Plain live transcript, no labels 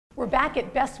back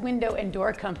at Best Window and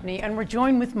Door Company, and we're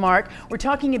joined with Mark. We're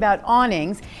talking about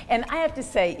awnings, and I have to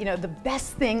say, you know, the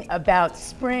best thing about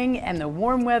spring and the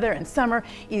warm weather and summer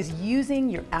is using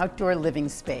your outdoor living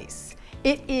space.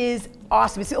 It is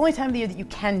awesome. It's the only time of the year that you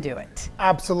can do it.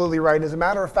 Absolutely right. As a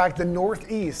matter of fact, the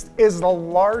Northeast is the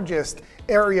largest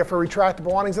area for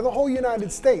retractable awnings in the whole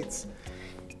United States.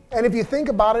 And if you think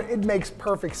about it, it makes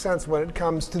perfect sense when it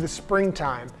comes to the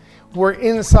springtime. We're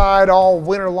inside all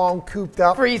winter long cooped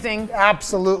up. Freezing.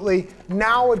 Absolutely.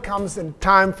 Now it comes in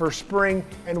time for spring,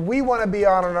 and we want to be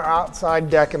on our outside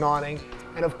deck and awning.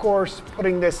 And of course,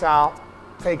 putting this out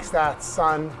takes that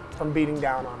sun from beating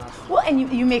down on us. Well,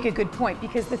 and you make a good point,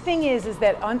 because the thing is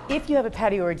that if you have a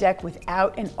patio or a deck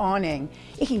without an awning,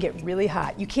 it can get really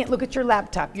hot. You can't look at your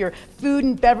laptop. Your food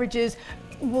and beverages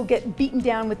will get beaten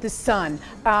down with the sun,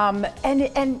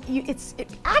 it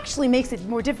actually makes it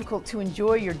more difficult to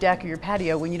enjoy your deck or your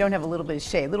patio when you don't have a little bit of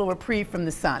shade, a little reprieve from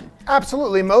the sun.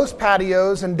 Absolutely. Most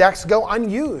patios and decks go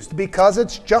unused because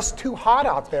it's just too hot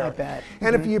out there. I bet.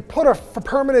 And if you put a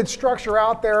permanent structure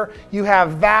out there, you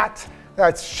have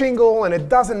that's shingle and it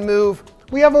doesn't move.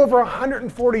 We have over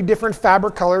 140 different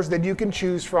fabric colors that you can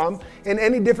choose from in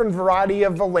any different variety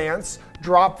of valance,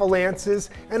 drop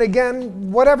valances, and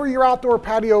again, whatever your outdoor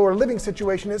patio or living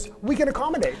situation is, we can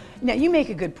accommodate. Now, you make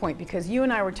a good point, because you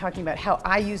and I were talking about how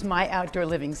I use my outdoor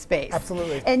living space.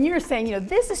 Absolutely. And you're saying, you know,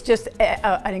 this is just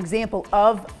an example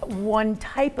of one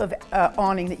type of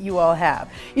awning that you all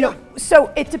have. You know,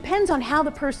 so it depends on how the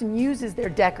person uses their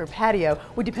deck or patio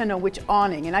would depend on which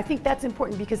awning. And I think that's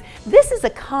important, because this is a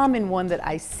common one that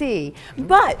I see,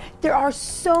 but there are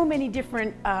so many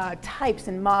different types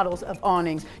and models of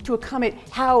awnings to accommodate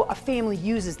how a family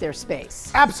uses their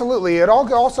space. Absolutely. It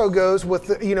also goes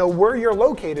with where you're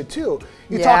located too.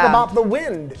 You talk about the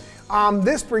wind.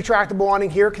 This retractable awning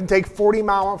here can take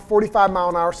 45 mile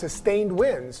an hour sustained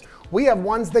winds. We have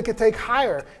ones that can take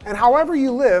higher. And however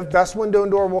you live, Best Window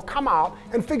and Door will come out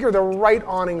and figure the right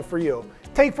awning for you.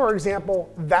 Take, for example,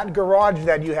 that garage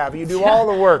that you have. You do all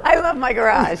the work. I love my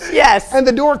garage, yes. And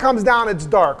the door comes down, it's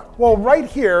dark. Well, right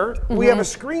here, we have a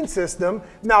screen system.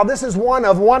 Now, this is one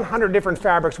of 100 different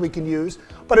fabrics we can use,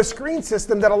 but a screen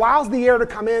system that allows the air to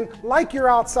come in like you're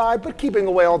outside, but keeping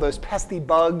away all those pesky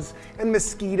bugs and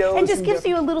mosquitoes. And just gives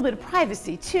you a little bit of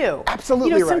privacy, too.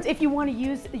 Absolutely right. If you want to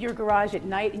use your garage at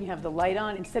night and you have the light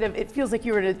on, instead of, it feels like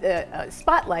you're at a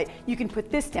spotlight, you can put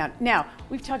this down. Now,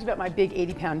 we've talked about my big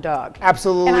 80-pound dog. Absolutely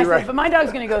and I right. said, but my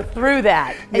dog's going to go through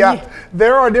that. And yeah,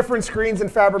 there are different screens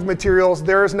and fabric materials.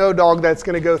 There is no dog that's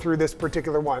going to go through this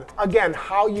particular one. Again,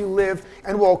 how you live,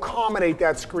 and we'll accommodate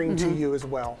that screen to you as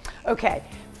well. Okay,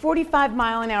 45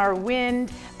 mile an hour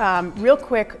wind. Real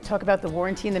quick, talk about the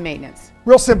warranty and the maintenance.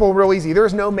 Real simple, real easy.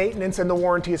 There's no maintenance, and the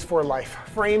warranty is for life.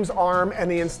 Frames, arm,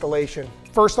 and the installation.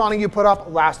 First awning you put up,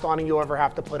 last awning you'll ever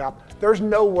have to put up. There's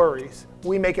no worries.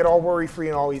 We make it all worry-free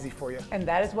and all easy for you. And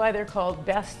that is why they're called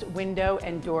Best Window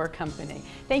and Door Company.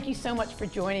 Thank you so much for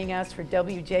joining us for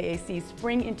WJAC's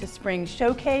Spring into Spring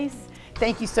Showcase.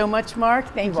 Thank you so much, Mark.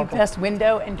 Thank you, Best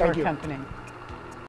Window and Door Company.